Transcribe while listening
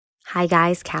Hi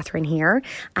guys, Catherine here.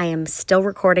 I am still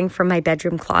recording from my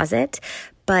bedroom closet,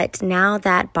 but now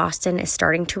that Boston is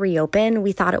starting to reopen,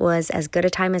 we thought it was as good a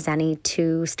time as any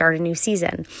to start a new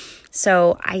season.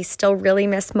 So I still really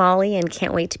miss Molly and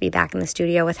can't wait to be back in the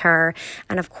studio with her.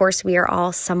 And of course, we are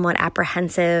all somewhat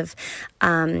apprehensive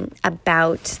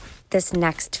about this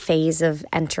next phase of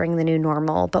entering the new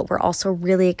normal, but we're also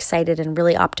really excited and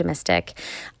really optimistic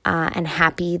and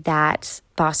happy that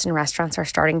Boston restaurants are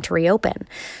starting to reopen.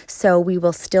 So we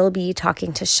will still be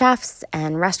talking to chefs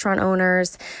and restaurant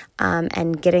owners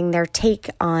and getting their take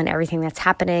on everything that's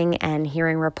happening and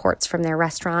hearing reports from their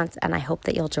restaurants, and I hope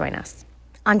that you'll join us.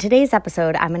 On today's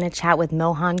episode, I'm going to chat with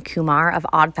Mohan Kumar of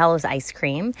Oddfellows Ice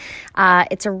Cream.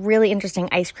 It's a really interesting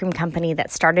ice cream company that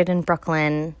started in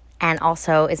Brooklyn and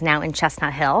also is now in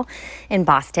Chestnut Hill in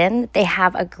Boston. They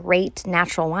have a great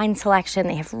natural wine selection.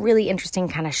 They have really interesting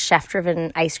kind of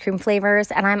chef-driven ice cream flavors.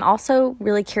 And I'm also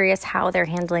really curious how they're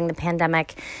handling the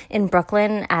pandemic in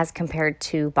Brooklyn as compared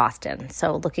to Boston.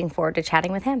 So looking forward to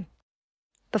chatting with him.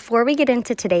 Before we get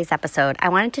into today's episode, I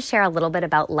wanted to share a little bit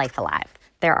about Life Alive.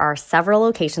 There are several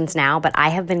locations now, but I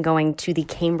have been going to the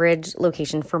Cambridge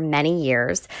location for many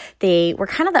years. They were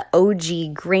kind of the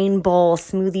OG grain bowl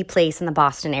smoothie place in the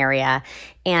Boston area.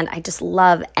 And I just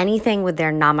love anything with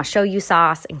their Nama Shoyu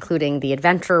sauce, including the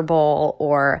Adventure Bowl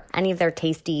or any of their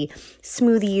tasty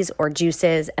smoothies or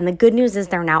juices. And the good news is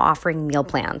they're now offering meal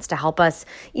plans to help us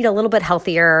eat a little bit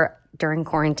healthier during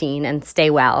quarantine and stay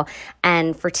well.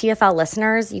 And for TFL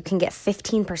listeners, you can get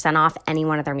 15% off any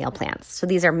one of their meal plans. So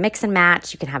these are mix and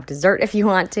match. You can have dessert if you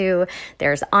want to.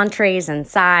 There's entrees and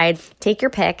side. Take your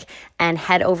pick and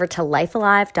head over to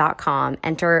lifealive.com.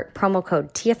 Enter promo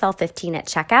code TFL15 at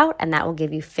checkout, and that will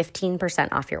give you 15%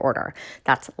 off your order.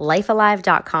 That's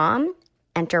lifealive.com.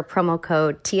 Enter promo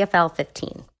code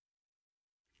TFL15.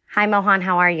 Hi, Mohan.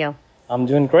 How are you? I'm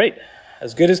doing great.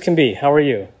 As good as can be. How are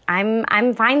you?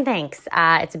 I'm fine, thanks.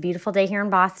 It's a beautiful day here in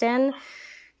Boston.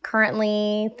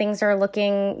 Currently, things are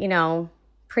looking,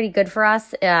 pretty good for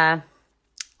us.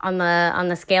 On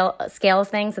the scale of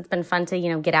things, it's been fun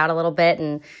to, get out a little bit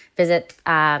and visit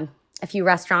a few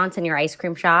restaurants and your ice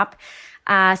cream shop.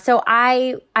 So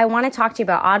I want to talk to you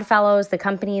about Oddfellows, the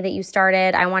company that you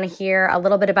started. I want to hear a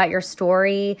little bit about your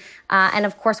story, and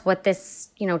of course, what this,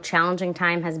 challenging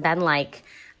time has been like.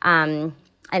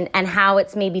 And how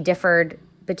it's maybe differed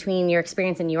between your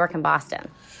experience in New York and Boston.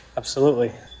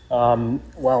 Absolutely.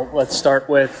 Well, let's start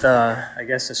with,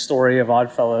 a story of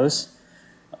Oddfellows.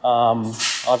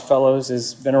 Oddfellows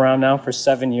has been around now for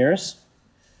 7 years.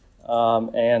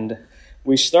 And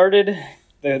we started,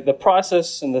 the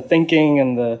process and the thinking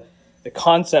and the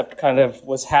concept kind of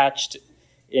was hatched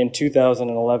in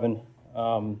 2011.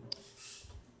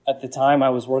 At the time, I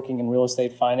was working in real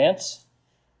estate finance.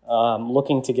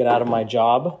 Looking to get out of my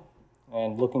job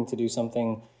and looking to do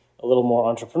something a little more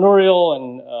entrepreneurial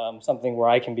and something where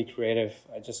I can be creative.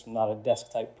 I'm just not a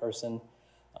desk type person.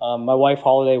 My wife,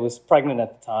 Holiday, was pregnant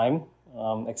at the time,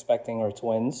 expecting her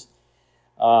twins.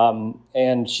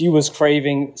 And she was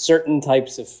craving certain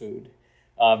types of food,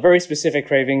 very specific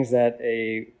cravings that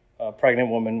a pregnant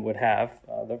woman would have.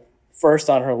 The first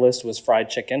on her list was fried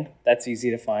chicken. That's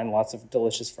easy to find, lots of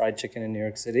delicious fried chicken in New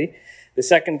York City. The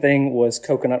second thing was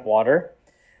coconut water.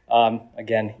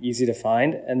 Again, easy to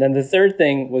find. And then the third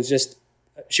thing was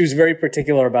she was very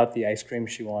particular about the ice cream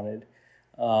she wanted.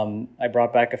 I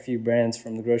brought back a few brands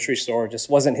from the grocery store, just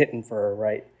wasn't hitting for her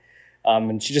right.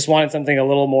 And she just wanted something a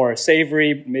little more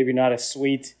savory, maybe not as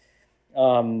sweet.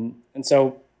 And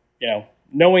so,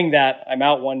 knowing that, I'm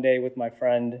out one day with my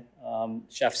friend,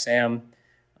 Chef Sam,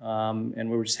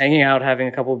 and we were just hanging out, having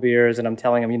a couple of beers, and I'm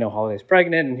telling him, Holiday's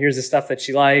pregnant, and here's the stuff that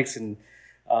she likes. And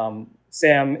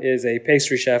Sam is a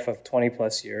pastry chef of 20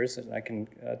 plus years, and I can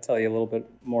tell you a little bit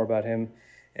more about him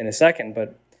in a second.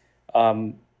 But,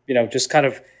 just kind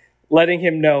of letting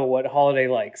him know what Holiday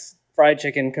likes. Fried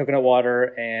chicken, coconut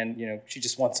water, and, she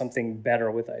just wants something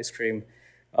better with ice cream.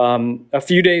 A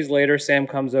few days later, Sam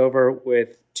comes over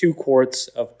with 2 quarts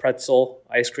of pretzel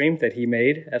ice cream that he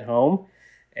made at home.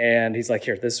 And he's like,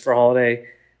 here, this is for Holiday.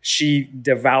 She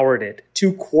devoured it.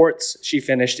 2 quarts she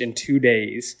finished in 2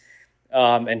 days.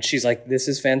 And she's like, this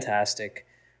is fantastic.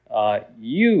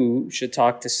 You should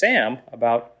talk to Sam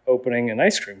about opening an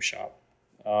ice cream shop.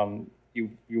 You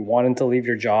want him to leave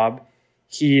your job.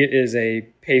 He is a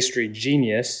pastry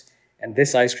genius, and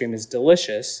this ice cream is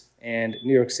delicious, and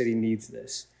New York City needs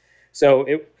this. So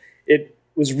it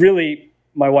was really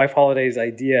my wife Holiday's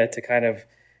idea to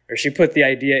she put the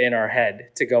idea in our head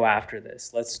to go after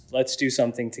this. Let's do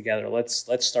something together. Let's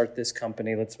start this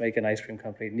company. Let's make an ice cream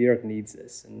company. New York needs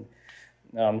this.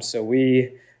 And so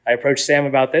I approached Sam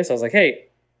about this. I was like, hey,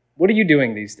 what are you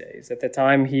doing these days? At the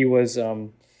time, he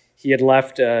had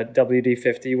left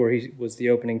WD-50, where he was the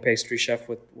opening pastry chef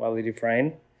with Wiley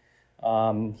Dufresne.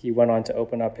 He went on to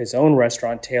open up his own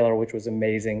restaurant, Taylor, which was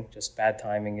amazing. Just bad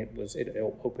timing. It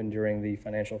opened during the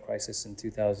financial crisis in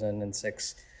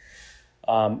 2006.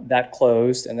 That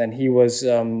closed, and then he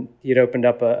had opened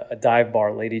up a dive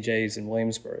bar, Lady J's in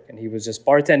Williamsburg, and he was just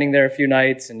bartending there a few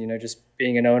nights, and just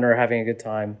being an owner, having a good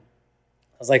time.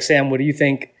 I was like, Sam, what do you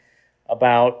think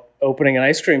about opening an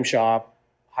ice cream shop,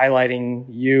 highlighting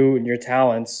you and your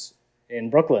talents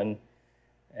in Brooklyn?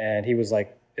 And he was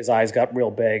like, his eyes got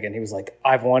real big, and he was like,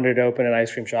 I've wanted to open an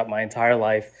ice cream shop my entire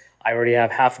life. I already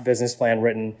have half a business plan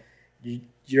written.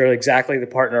 You're exactly the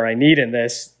partner I need in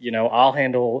this. I'll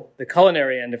handle the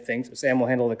culinary end of things. Sam will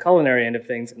handle the culinary end of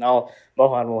things, and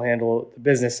Mohan will handle the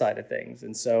business side of things.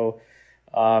 And so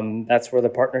that's where the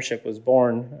partnership was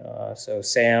born. So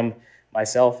Sam,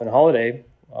 myself, and Holiday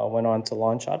went on to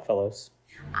launch Oddfellows.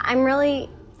 I'm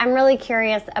really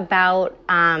curious about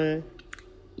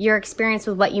your experience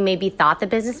with what you maybe thought the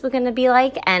business was going to be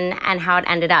like and how it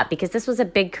ended up, because this was a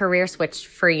big career switch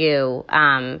for you,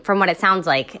 from what it sounds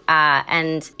like.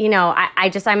 I'm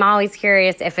always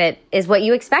curious if it is what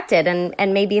you expected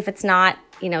and maybe if it's not,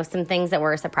 some things that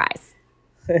were a surprise.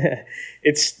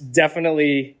 It's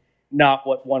definitely not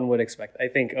what one would expect. I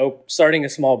think starting a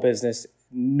small business,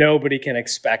 nobody can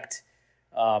expect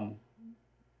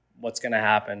what's going to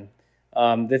happen.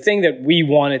 The thing that we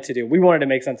wanted to do, we wanted to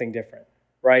make something different.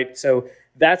 Right, so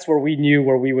that's where we knew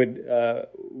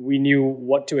we knew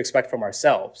what to expect from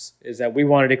ourselves. Is that we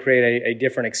wanted to create a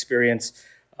different experience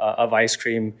of ice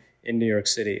cream in New York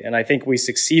City, and I think we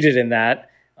succeeded in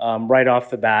that right off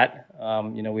the bat.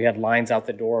 We had lines out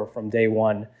the door from day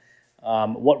one.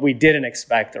 What we didn't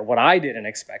expect, or what I didn't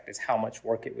expect, is how much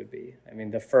work it would be. I mean,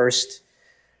 the first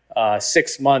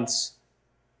 6 months,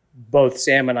 both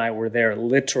Sam and I were there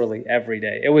literally every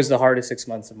day. It was the hardest 6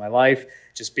 months of my life,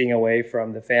 just being away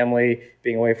from the family,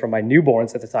 being away from my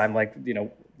newborns at the time.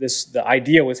 The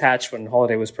idea was hatched when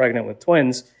Holiday was pregnant with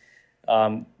twins.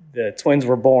 The twins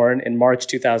were born in March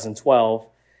 2012,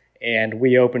 and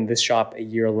we opened this shop a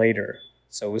year later.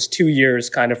 So it was 2 years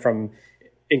kind of from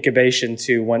incubation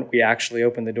to when we actually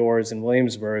opened the doors in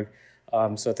Williamsburg.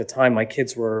 So at the time, my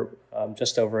kids were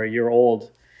just over a year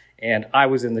old, and I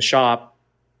was in the shop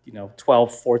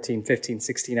 12, 14, 15,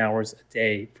 16 hours a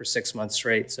day for 6 months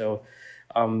straight. So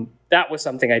that was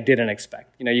something I didn't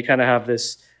expect. You kind of have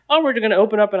this, we're going to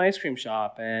open up an ice cream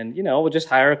shop, and, we'll just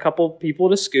hire a couple people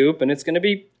to scoop, and it's going to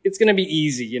be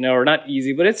easy, or not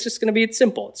easy, but it's just going to be, it's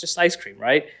simple. It's just ice cream,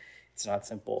 right? It's not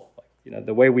simple.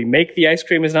 The way we make the ice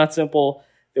cream is not simple.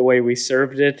 The way we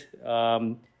served it,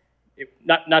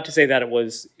 not to say that it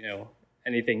was,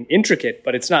 anything intricate,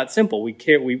 but it's not simple. We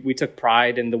took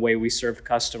pride in the way we served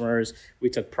customers.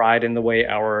 We took pride in the way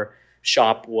our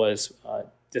shop was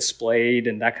displayed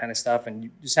and that kind of stuff. And you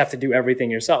just have to do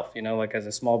everything yourself. As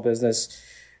a small business,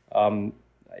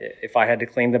 if I had to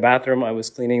clean the bathroom, I was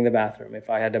cleaning the bathroom.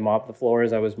 If I had to mop the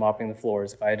floors, I was mopping the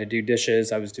floors. If I had to do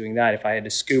dishes, I was doing that. If I had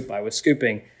to scoop, I was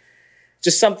scooping.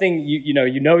 Just something you're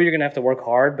going to have to work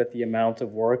hard, but the amount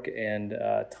of work and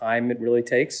time it really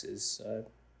takes is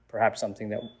perhaps something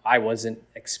that I wasn't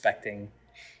expecting.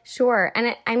 Sure.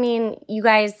 And you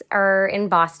guys are in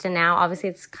Boston now. Obviously,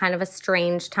 it's kind of a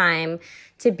strange time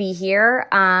to be here.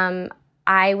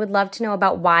 I would love to know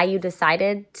about why you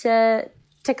decided to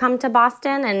come to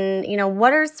Boston, and,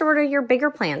 what are sort of your bigger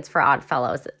plans for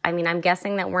Oddfellows? I'm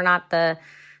guessing that we're not the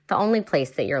only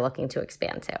place that you're looking to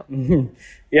expand to.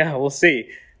 Yeah, we'll see.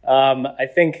 I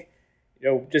think,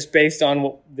 just based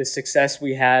on the success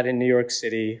we had in New York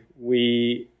City,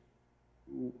 we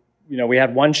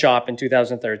had one shop in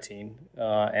 2013,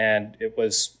 and it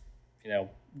was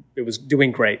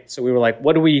doing great. So we were like,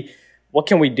 what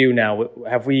can we do now?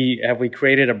 Have we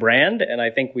created a brand? And I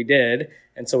think we did.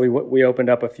 And so we opened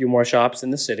up a few more shops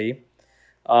in the city,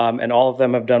 and all of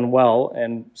them have done well.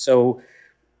 And so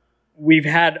we've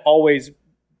had always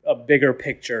a bigger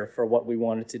picture for what we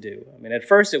wanted to do. At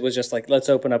first it was just like, let's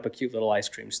open up a cute little ice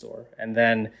cream store. And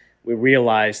then we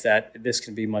realized that this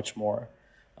can be much more.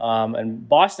 And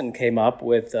Boston came up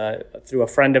with through a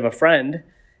friend of a friend,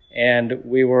 and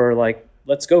we were like,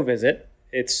 let's go visit.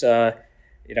 It's, do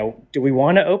we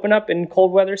want to open up in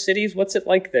cold weather cities? What's it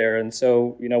like there? And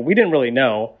so, we didn't really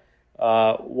know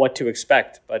what to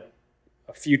expect, but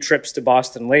a few trips to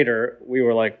Boston later, we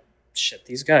were like, shit,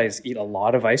 these guys eat a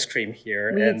lot of ice cream here.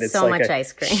 And it's so like much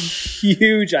ice cream.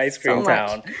 Huge ice cream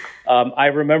town. I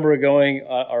remember going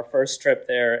our first trip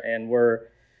there, and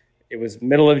it was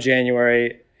middle of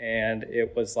January, and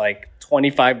it was like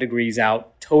 25 degrees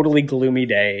out, totally gloomy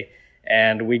day.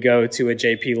 and we go to a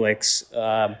JP Licks,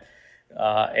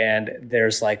 and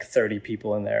there's like 30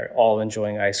 people in there all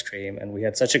enjoying ice cream. And we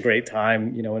had such a great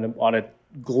time, on a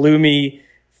gloomy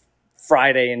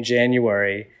Friday in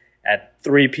January at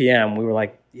 3 p.m. We were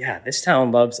like, yeah, this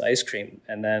town loves ice cream.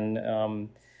 And then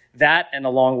that, and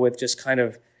along with just kind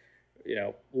of,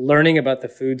 learning about the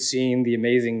food scene, the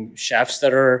amazing chefs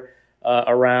that are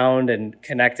around and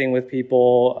connecting with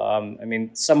people.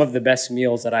 Some of the best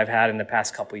meals that I've had in the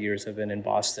past couple of years have been in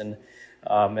Boston.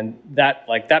 And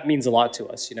that means a lot to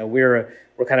us. We're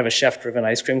kind of a chef-driven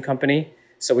ice cream company.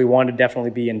 So we want to definitely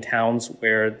be in towns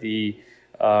where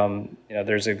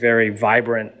there's a very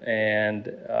vibrant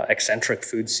and eccentric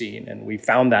food scene. And we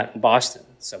found that in Boston.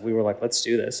 So we were like, let's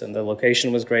do this. And the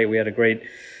location was great. We had a great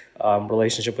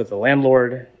relationship with the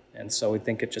landlord. And so we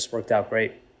think it just worked out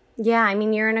great. Yeah,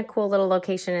 you're in a cool little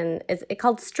location, and it's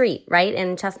called Street, right,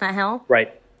 in Chestnut Hill?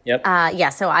 Right. Yep.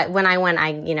 So when I went, I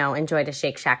enjoyed a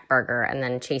Shake Shack burger and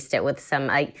then chased it with some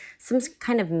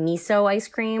kind of miso ice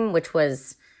cream, which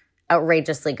was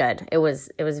outrageously good. It was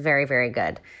very, very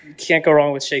good. You can't go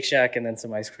wrong with Shake Shack and then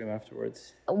some ice cream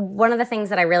afterwards. One of the things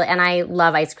that I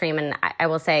love ice cream, and I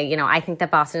will say, I think that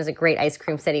Boston is a great ice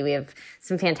cream city. We have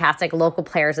some fantastic local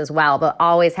players as well, but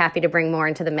always happy to bring more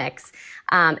into the mix.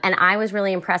 And I was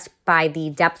really impressed by the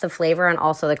depth of flavor and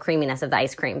also the creaminess of the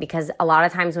ice cream, because a lot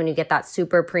of times when you get that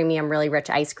super premium, really rich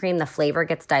ice cream, the flavor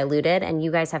gets diluted, and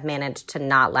you guys have managed to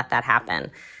not let that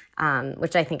happen.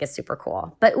 Which I think is super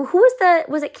cool. But who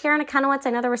was it Karen Akunowitz?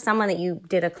 I know there was someone that you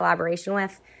did a collaboration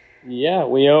with. Yeah,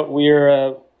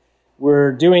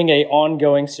 we're doing a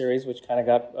ongoing series, which kind of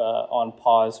got on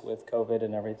pause with COVID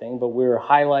and everything, but we're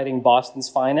highlighting Boston's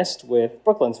finest with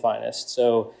Brooklyn's finest.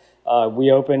 So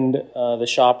we opened the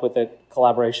shop with a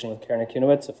collaboration with Karen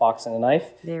Akunowitz, A Fox and a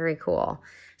Knife. Very cool.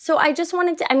 So I just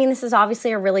wanted to, this is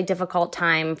obviously a really difficult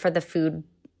time for the food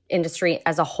industry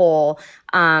as a whole.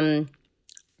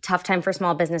 Tough time for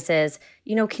small businesses.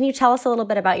 Can you tell us a little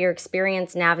bit about your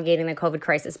experience navigating the COVID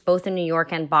crisis, both in New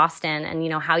York and Boston,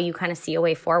 and, how you kind of see a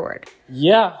way forward?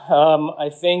 Yeah, I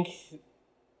think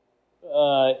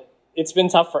it's been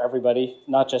tough for everybody,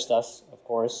 not just us, of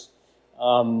course.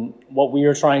 What we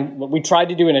tried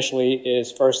to do initially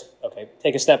is first,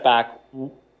 take a step back.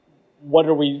 Do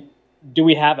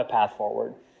we have a path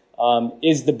forward?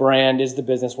 Is the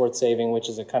business worth saving? Which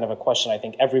is a kind of a question I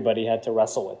think everybody had to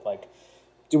wrestle with. Like,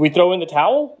 do we throw in the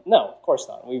towel? No, of course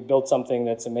not. We've built something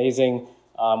that's amazing.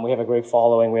 We have a great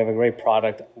following. We have a great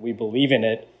product. We believe in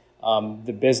it.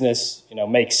 The business,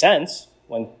 makes sense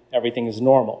when everything is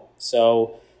normal.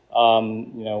 So,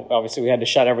 obviously we had to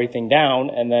shut everything down.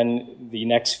 And then the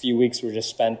next few weeks were just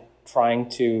spent trying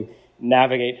to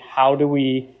navigate how do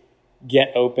we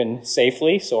get open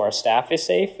safely so our staff is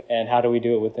safe, and how do we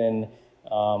do it within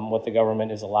what the government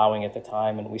is allowing at the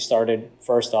time. And we started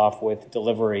first off with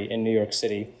delivery in New York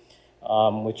City,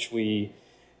 which we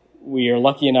are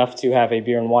lucky enough to have a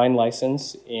beer and wine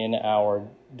license in our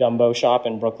Dumbo shop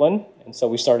in Brooklyn. And so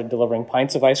we started delivering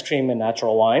pints of ice cream and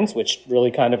natural wines, which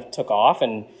really kind of took off.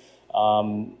 And,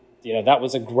 that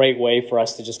was a great way for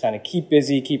us to just kind of keep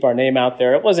busy, keep our name out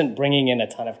there. It wasn't bringing in a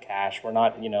ton of cash. We're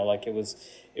not,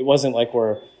 it wasn't like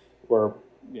we're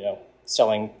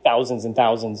selling thousands and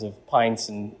thousands of pints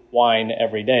and wine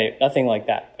every day. Nothing like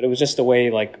that. But it was just a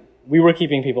way, we were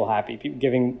keeping people happy,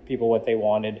 giving people what they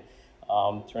wanted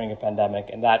during a pandemic.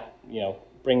 And that,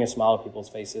 bringing a smile to people's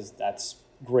faces, that's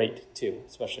great too,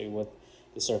 especially with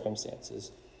the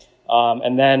circumstances.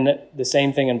 And then the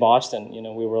same thing in Boston.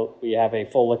 We have a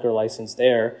full liquor license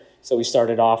there. So we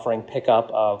started offering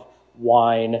pickup of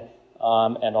wine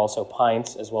and also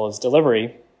pints as well as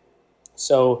delivery.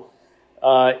 So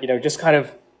just kind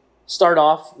of start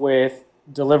off with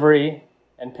delivery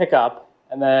and pickup,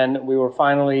 and then we were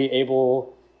finally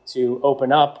able to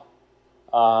open up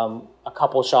a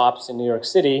couple shops in New York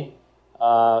City,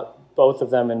 both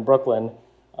of them in Brooklyn.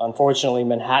 Unfortunately,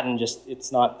 Manhattan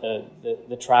it's not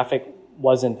the traffic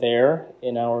wasn't there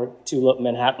in our two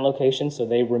Manhattan locations, so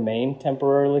they remain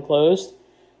temporarily closed.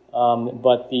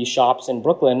 But the shops in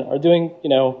Brooklyn are doing,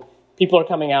 people are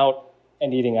coming out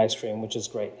and eating ice cream, which is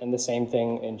great. And the same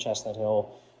thing in Chestnut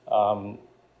Hill.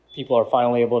 People are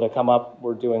finally able to come up.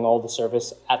 We're doing all the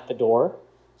service at the door.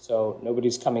 So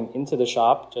nobody's coming into the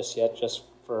shop just yet, just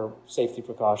for safety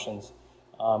precautions.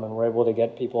 And we're able to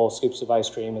get people scoops of ice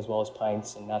cream as well as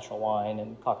pints and natural wine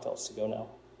and cocktails to go now.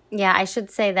 Yeah, I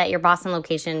should say that your Boston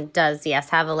location does,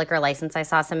 yes, have a liquor license. I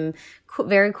saw some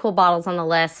very cool bottles on the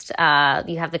list.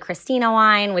 You have the Christina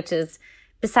wine, which is,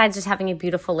 besides just having a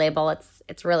beautiful label,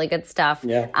 it's really good stuff.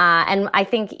 Yeah. And I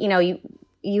think,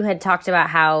 you had talked about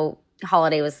how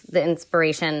holiday was the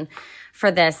inspiration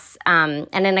for this. And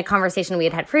in a conversation we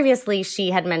had previously,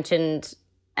 she had mentioned,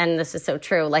 and this is so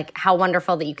true, like how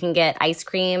wonderful that you can get ice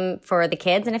cream for the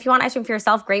kids. And if you want ice cream for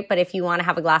yourself, great. But if you want to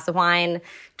have a glass of wine,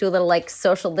 do a little like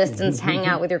social distance hang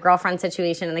out with your girlfriend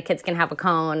situation, and the kids can have a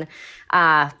cone.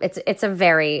 It's a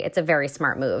very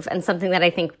smart move, and something that I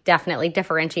think definitely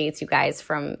differentiates you guys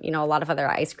from, a lot of other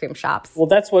ice cream shops. Well,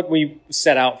 that's what we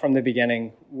set out from the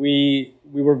beginning. We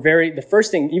were the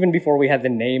first thing, even before we had the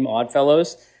name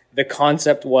Oddfellows, the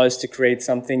concept was to create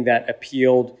something that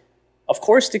appealed, of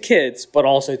course, to kids, but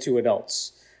also to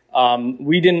adults.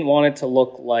 We didn't want it to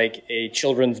look like a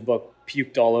children's book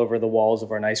puked all over the walls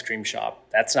of an ice cream shop.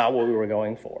 That's not what we were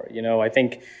going for. I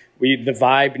think the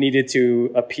vibe needed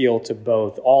to appeal to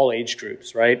all age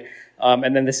groups, right?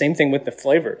 And then the same thing with the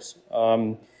flavors.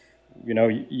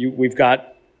 We've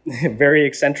got very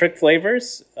eccentric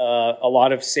flavors, a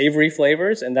lot of savory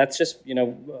flavors, and that's just,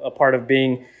 a part of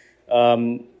being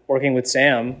working with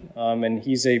Sam. And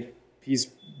he's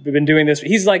been doing this.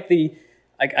 He's like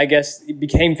I guess he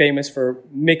became famous for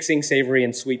mixing savory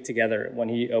and sweet together when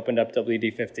he opened up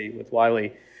WD-50 with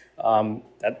Wiley.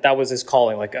 That was his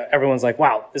calling. Like everyone's like,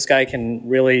 wow, this guy can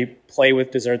really play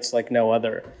with desserts like no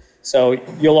other. So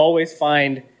you'll always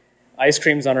find ice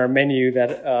creams on our menu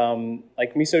that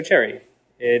like miso cherry.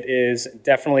 It is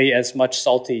definitely as much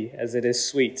salty as it is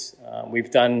sweet.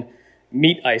 We've done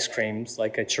meat ice creams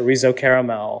like a chorizo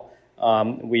caramel.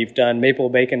 We've done maple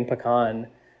bacon pecan.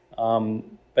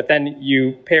 But then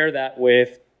you pair that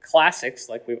with classics,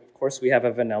 like of course we have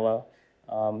a vanilla,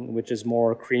 which is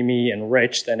more creamy and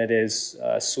rich than it is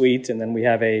sweet. And then we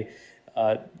have a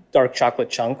dark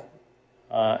chocolate chunk.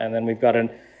 And then we've got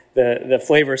the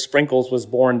flavor Sprinkles was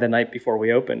born the night before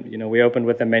we opened. We opened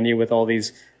with a menu with all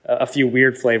these, a few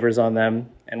weird flavors on them.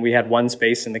 And we had one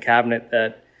space in the cabinet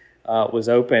that was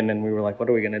open, and we were like, what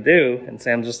are we going to do? And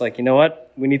Sam's just like, you know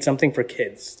what? We need something for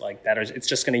kids. Like that, it's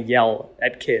just going to yell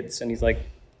at kids. And he's like,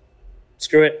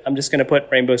 screw it. I'm just going to put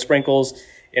rainbow sprinkles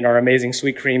in our amazing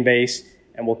sweet cream base,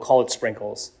 and we'll call it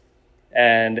Sprinkles.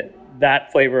 And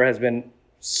that flavor has been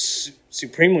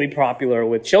supremely popular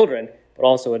with children, but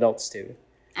also adults too.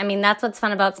 I mean, that's what's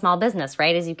fun about small business,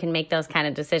 right? Is you can make those kind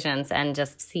of decisions and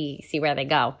just see where they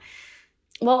go.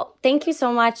 Well, thank you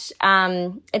so much.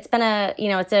 It's been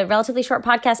it's a relatively short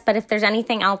podcast, but if there's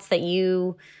anything else that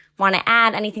you want to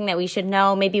add, anything that we should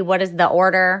know, maybe what is the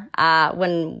order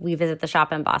when we visit the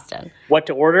shop in Boston? What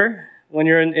to order when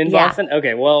you're in Boston?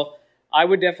 Okay, well, I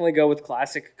would definitely go with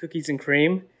classic cookies and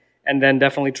cream, and then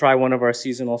definitely try one of our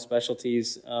seasonal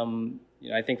specialties.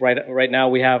 I think right now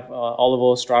we have olive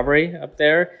oil strawberry up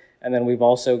there. And then we've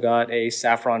also got a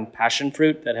saffron passion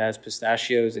fruit that has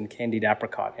pistachios and candied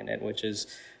apricot in it, which is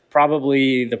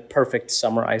probably the perfect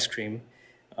summer ice cream,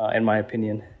 in my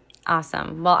opinion.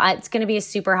 Awesome. Well, it's going to be a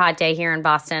super hot day here in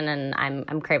Boston, and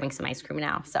I'm craving some ice cream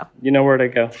now. So you know where to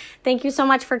go. Thank you so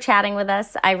much for chatting with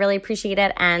us. I really appreciate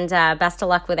it, and best of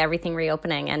luck with everything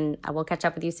reopening, and I will catch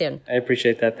up with you soon. I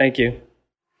appreciate that. Thank you.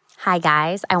 Hi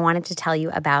guys, I wanted to tell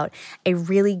you about a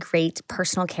really great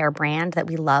personal care brand that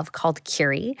we love called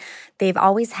Curie. They've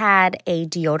always had a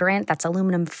deodorant that's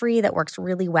aluminum free that works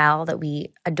really well that we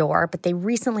adore, but they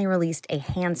recently released a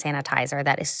hand sanitizer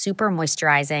that is super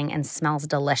moisturizing and smells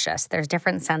delicious. There's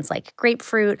different scents like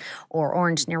grapefruit or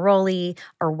orange neroli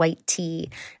or white tea.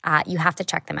 You have to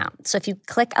check them out. So if you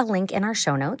click a link in our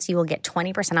show notes, you will get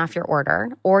 20% off your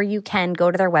order, or you can go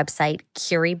to their website,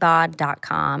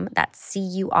 curiebod.com. That's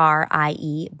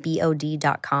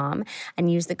CURIEBOD.com, and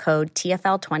use the code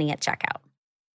TFL20 at checkout.